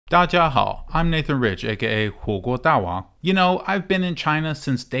大家好, I'm Nathan Rich, aka 火锅大王. You know, I've been in China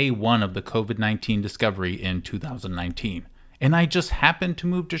since day one of the COVID-19 discovery in 2019. And I just happened to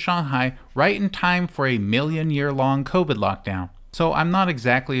move to Shanghai right in time for a million-year-long COVID lockdown. So I'm not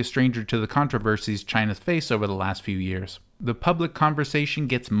exactly a stranger to the controversies China's faced over the last few years. The public conversation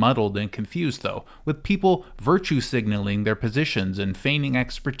gets muddled and confused, though, with people virtue signaling their positions and feigning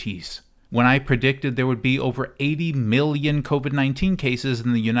expertise. When I predicted there would be over 80 million COVID-19 cases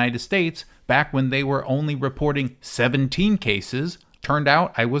in the United States, back when they were only reporting 17 cases, turned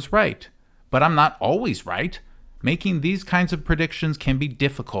out I was right. But I'm not always right. Making these kinds of predictions can be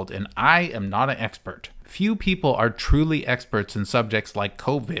difficult, and I am not an expert. Few people are truly experts in subjects like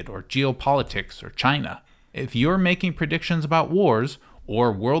COVID or geopolitics or China. If you're making predictions about wars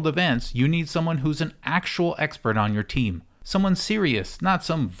or world events, you need someone who's an actual expert on your team. Someone serious, not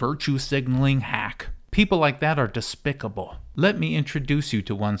some virtue-signaling hack. People like that are despicable. Let me introduce you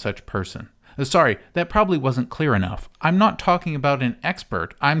to one such person. Sorry, that probably wasn't clear enough. I'm not talking about an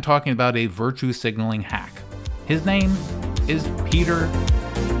expert, I'm talking about a virtue-signaling hack. His name is Peter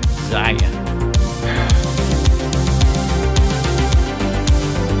Zeihan.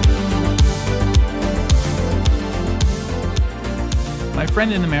 My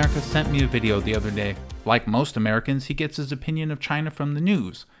friend in America sent me a video the other day. Like most Americans, he gets his opinion of China from the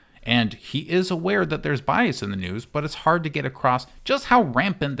news. And he is aware that there's bias in the news, but it's hard to get across just how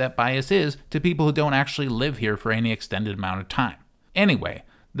rampant that bias is to people who don't actually live here for any extended amount of time. Anyway,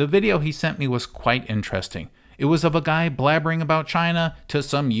 the video he sent me was quite interesting. It was of a guy blabbering about China to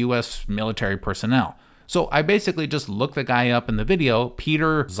some US military personnel. So I basically just looked the guy up in the video,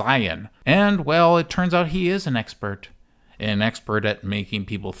 Peter Zeihan. And well, it turns out he is an expert. An expert at making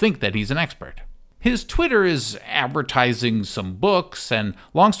people think that he's an expert. His Twitter is advertising some books, and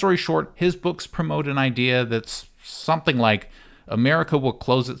long story short, his books promote an idea that's something like America will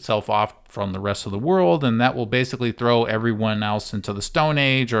close itself off from the rest of the world, and that will basically throw everyone else into the Stone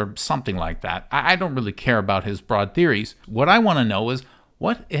Age, or something like that. I don't really care about his broad theories. What I want to know is,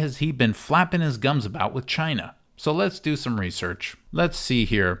 what has he been flapping his gums about with China? So let's do some research. Let's see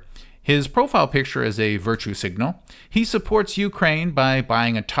here. His profile picture is a virtue signal. He supports Ukraine by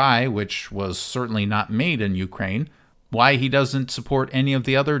buying a tie, which was certainly not made in Ukraine. Why he doesn't support any of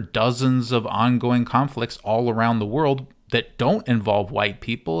the other dozens of ongoing conflicts all around the world that don't involve white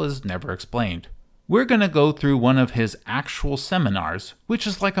people is never explained. We're going to go through one of his actual seminars, which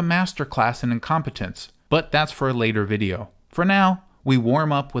is like a masterclass in incompetence, but that's for a later video. For now, we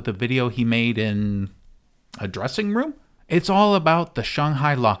warm up with a video he made in a dressing room? It's all about the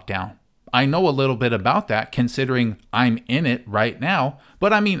Shanghai lockdown. I know a little bit about that considering I'm in it right now,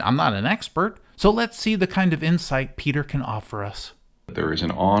 but I mean, I'm not an expert, so let's see the kind of insight Peter can offer us. There is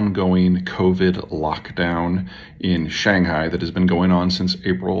an ongoing COVID lockdown in Shanghai that has been going on since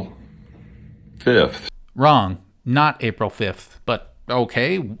April 5th. Wrong, not April 5th, but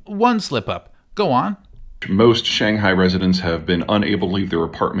okay, one slip up. Go on. Most Shanghai residents have been unable to leave their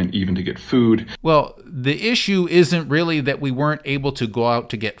apartment even to get food. Well, the issue isn't really that we weren't able to go out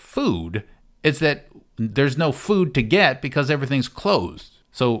to get food. It's that there's no food to get because everything's closed.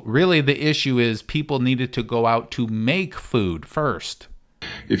 So really the issue is people needed to go out to make food first.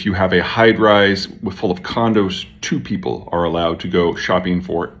 If you have a high-rise full of condos, 2 people are allowed to go shopping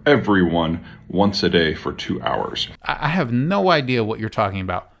for everyone once a day for 2 hours. I have no idea what you're talking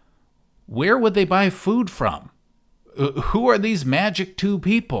about. Where would they buy food from? Who are these magic 2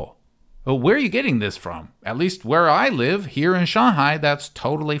 people? Where are you getting this from? At least where I live, here in Shanghai, that's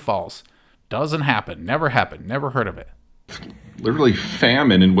totally false. Doesn't happen, never heard of it. Literally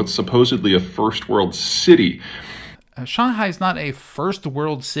famine in what's supposedly a first world city. Shanghai's not a first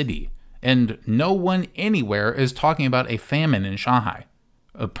world city, and no one anywhere is talking about a famine in Shanghai.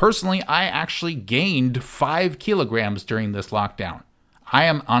 Personally, I actually gained 5 kilograms during this lockdown. I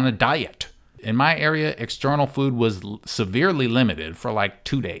am on a diet. In my area, external food was severely limited for like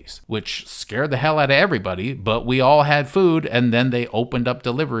 2 days, which scared the hell out of everybody, but we all had food, and then they opened up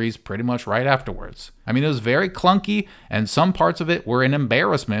deliveries pretty much right afterwards. I mean, it was very clunky, and some parts of it were an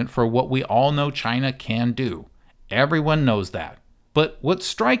embarrassment for what we all know China can do. Everyone knows that. But what's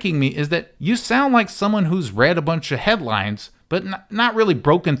striking me is that you sound like someone who's read a bunch of headlines, but not really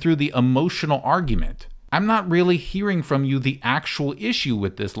broken through the emotional argument. I'm not really hearing from you the actual issue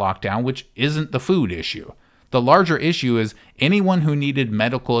with this lockdown, which isn't the food issue. The larger issue is anyone who needed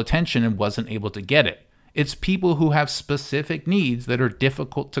medical attention and wasn't able to get it. It's people who have specific needs that are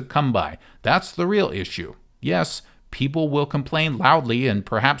difficult to come by. That's the real issue. Yes, people will complain loudly and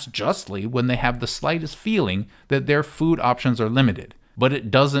perhaps justly when they have the slightest feeling that their food options are limited, but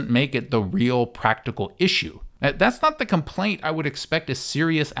it doesn't make it the real practical issue. That's not the complaint I would expect a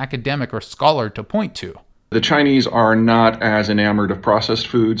serious academic or scholar to point to. The Chinese are not as enamored of processed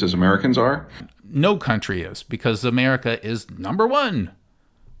foods as Americans are. No country is, because America is #1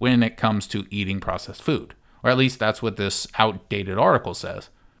 when it comes to eating processed food. Or at least that's what this outdated article says.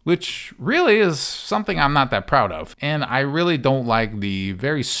 Which really is something I'm not that proud of. And I really don't like the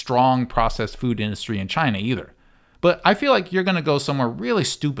very strong processed food industry in China either. But I feel like you're going to go somewhere really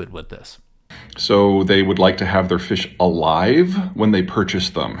stupid with this. So they would like to have their fish alive when they purchase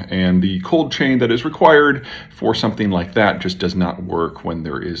them. And the cold chain that is required for something like that just does not work when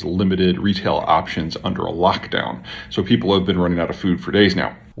there is limited retail options under a lockdown. So people have been running out of food for days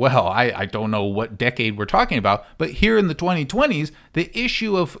now. Well, I don't know what decade we're talking about, but here in the 2020s, the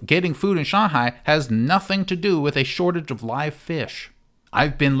issue of getting food in Shanghai has nothing to do with a shortage of live fish.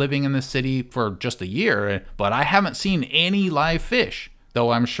 I've been living in the city for just a year, but I haven't seen any live fish,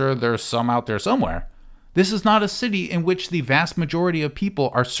 though I'm sure there's some out there somewhere. This is not a city in which the vast majority of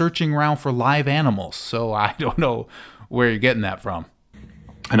people are searching around for live animals, so I don't know where you're getting that from.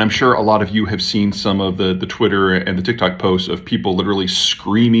 And I'm sure a lot of you have seen some of the Twitter and the TikTok posts of people literally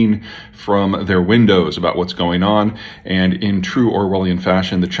screaming from their windows about what's going on. And in true Orwellian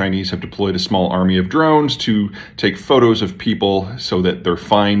fashion, the Chinese have deployed a small army of drones to take photos of people so that their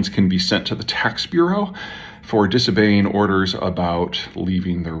fines can be sent to the tax bureau for disobeying orders about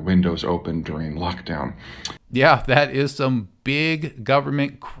leaving their windows open during lockdown. Yeah, that is some big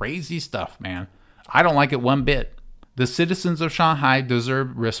government crazy stuff, man. I don't like it one bit. The citizens of Shanghai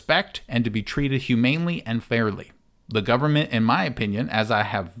deserve respect and to be treated humanely and fairly. The government, in my opinion, as I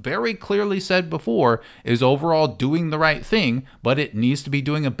have very clearly said before, is overall doing the right thing, but it needs to be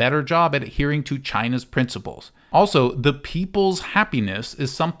doing a better job at adhering to China's principles. Also, the people's happiness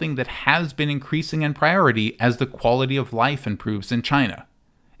is something that has been increasing in priority as the quality of life improves in China.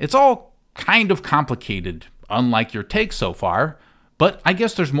 It's all kind of complicated, unlike your take so far, but I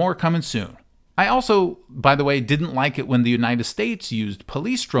guess there's more coming soon. I also, by the way, didn't like it when the United States used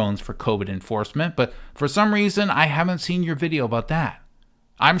police drones for COVID enforcement, but for some reason I haven't seen your video about that.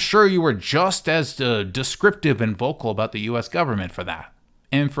 I'm sure you were just as descriptive and vocal about the US government for that.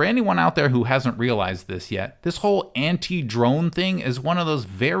 And for anyone out there who hasn't realized this yet, this whole anti-drone thing is one of those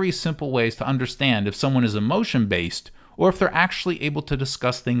very simple ways to understand if someone is emotion-based or if they're actually able to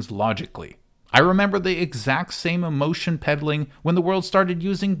discuss things logically. I remember the exact same emotion peddling when the world started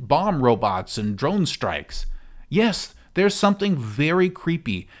using bomb robots and drone strikes. Yes, there's something very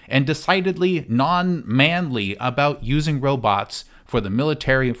creepy and decidedly non-manly about using robots for the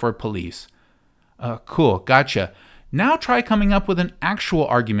military and for police. Cool, gotcha. Now try coming up with an actual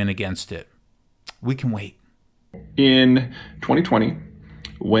argument against it. We can wait. In 2020,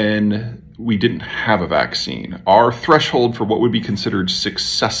 when we didn't have a vaccine, our threshold for what would be considered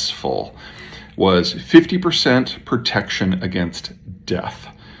successful was 50% protection against death.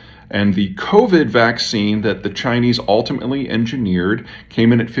 And the COVID vaccine that the Chinese ultimately engineered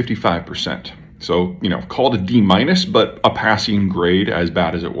came in at 55%. So, called a D-, but a passing grade as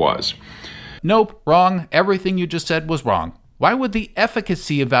bad as it was. Nope, wrong. Everything you just said was wrong. Why would the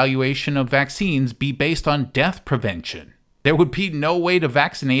efficacy evaluation of vaccines be based on death prevention? There would be no way to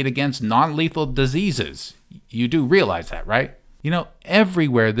vaccinate against non-lethal diseases. You do realize that, right?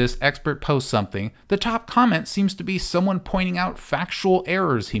 Everywhere this expert posts something, the top comment seems to be someone pointing out factual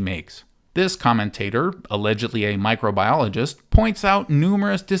errors he makes. This commentator, allegedly a microbiologist, points out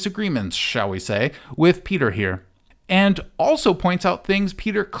numerous disagreements, shall we say, with Peter here. And also points out things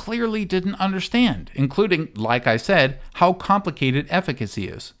Peter clearly didn't understand, including, like I said, how complicated efficacy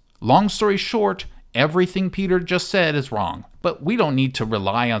is. Long story short, everything Peter just said is wrong. But we don't need to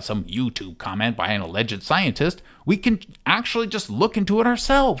rely on some YouTube comment by an alleged scientist. We can actually just look into it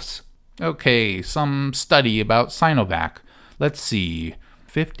ourselves. Okay, some study about Sinovac. Let's see.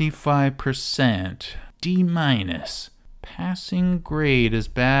 55%. D-. Passing grade as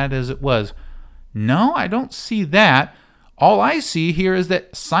bad as it was. No, I don't see that. All I see here is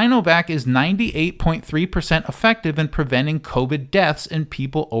that Sinovac is 98.3% effective in preventing COVID deaths in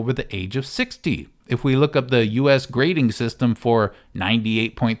people over the age of 60. If we look up the US grading system for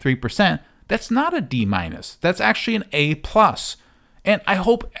 98.3%, that's not a D-. That's actually an A+. And I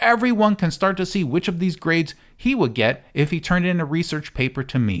hope everyone can start to see which of these grades he would get if he turned in a research paper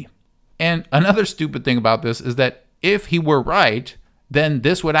to me. And another stupid thing about this is that if he were right, then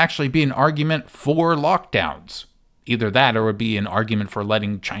this would actually be an argument for lockdowns. Either that or it would be an argument for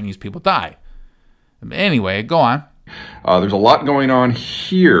letting Chinese people die. Anyway, go on. There's a lot going on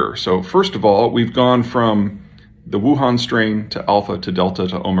here. So first of all, we've gone from the Wuhan strain to Alpha to Delta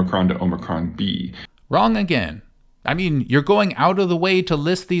to Omicron B. Wrong again. I mean, you're going out of the way to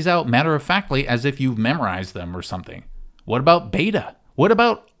list these out matter-of-factly as if you've memorized them or something. What about beta? What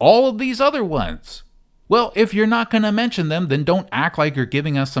about all of these other ones? Well, if you're not going to mention them, then don't act like you're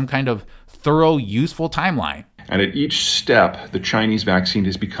giving us some kind of thorough, useful timeline. And at each step, the Chinese vaccine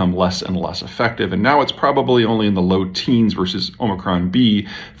has become less and less effective, and now it's probably only in the low teens versus Omicron B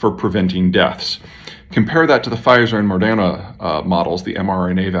for preventing deaths. Compare that to the Pfizer and Moderna models, the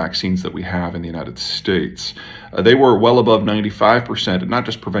mRNA vaccines that we have in the United States. They were well above 95% at not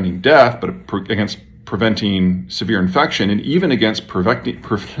just preventing death, but against preventing severe infection, and even against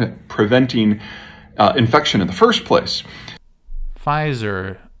preventing infection in the first place.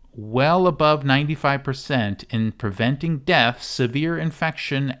 Pfizer, well above 95% in preventing death, severe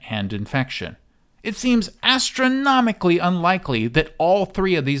infection, and infection. It seems astronomically unlikely that all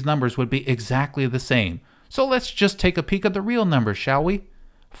three of these numbers would be exactly the same. So let's just take a peek at the real numbers, shall we?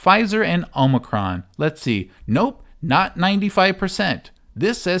 Pfizer and Omicron. Let's see. Nope, not 95%.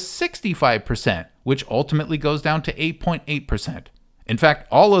 This says 65%, which ultimately goes down to 8.8%. In fact,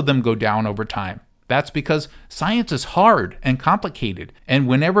 all of them go down over time. That's because science is hard and complicated, and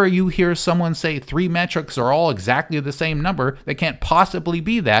whenever you hear someone say three metrics are all exactly the same number that can't possibly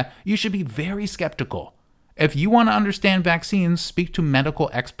be that, you should be very skeptical. If you want to understand vaccines, speak to medical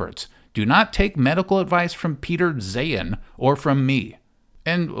experts. Do not take medical advice from Peter Zeihan or from me.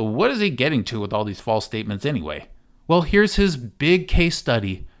 And what is he getting to with all these false statements anyway? Well, here's his big case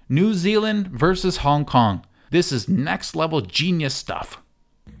study, New Zealand versus Hong Kong. This is next level genius stuff.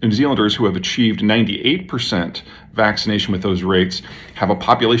 New Zealanders who have achieved 98% vaccination with those rates have a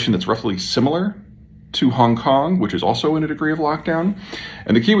population that's roughly similar to Hong Kong, which is also in a degree of lockdown.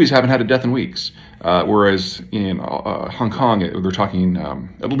 And the Kiwis haven't had a death in weeks, whereas in Hong Kong, they're talking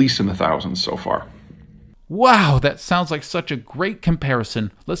at least in the thousands so far. Wow, that sounds like such a great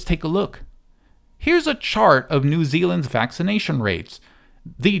comparison. Let's take a look. Here's a chart of New Zealand's vaccination rates.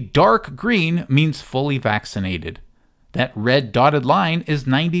 The dark green means fully vaccinated. That red dotted line is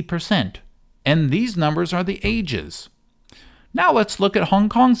 90%. And these numbers are the ages. Now let's look at Hong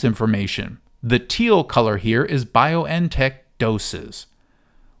Kong's information. The teal color here is BioNTech doses.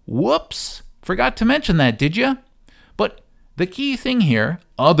 Whoops! Forgot to mention that, did you? But the key thing here,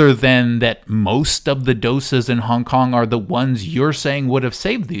 other than that most of the doses in Hong Kong are the ones you're saying would have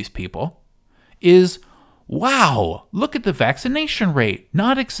saved these people, is, wow, look at the vaccination rate.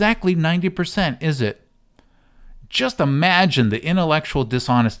 Not exactly 90%, is it? Just imagine the intellectual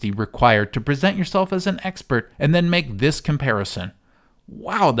dishonesty required to present yourself as an expert and then make this comparison.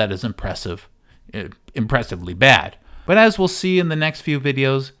 Wow, that is impressive. Impressively bad. But as we'll see in the next few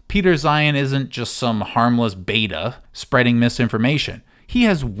videos, Peter Zeihan isn't just some harmless beta spreading misinformation. He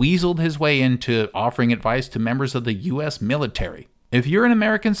has weaseled his way into offering advice to members of the US military. If you're an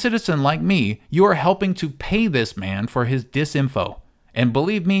American citizen like me, you are helping to pay this man for his disinfo. And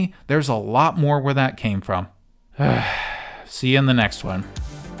believe me, there's a lot more where that came from. See you in the next one.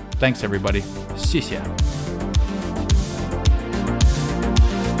 Thanks, everybody. 谢谢。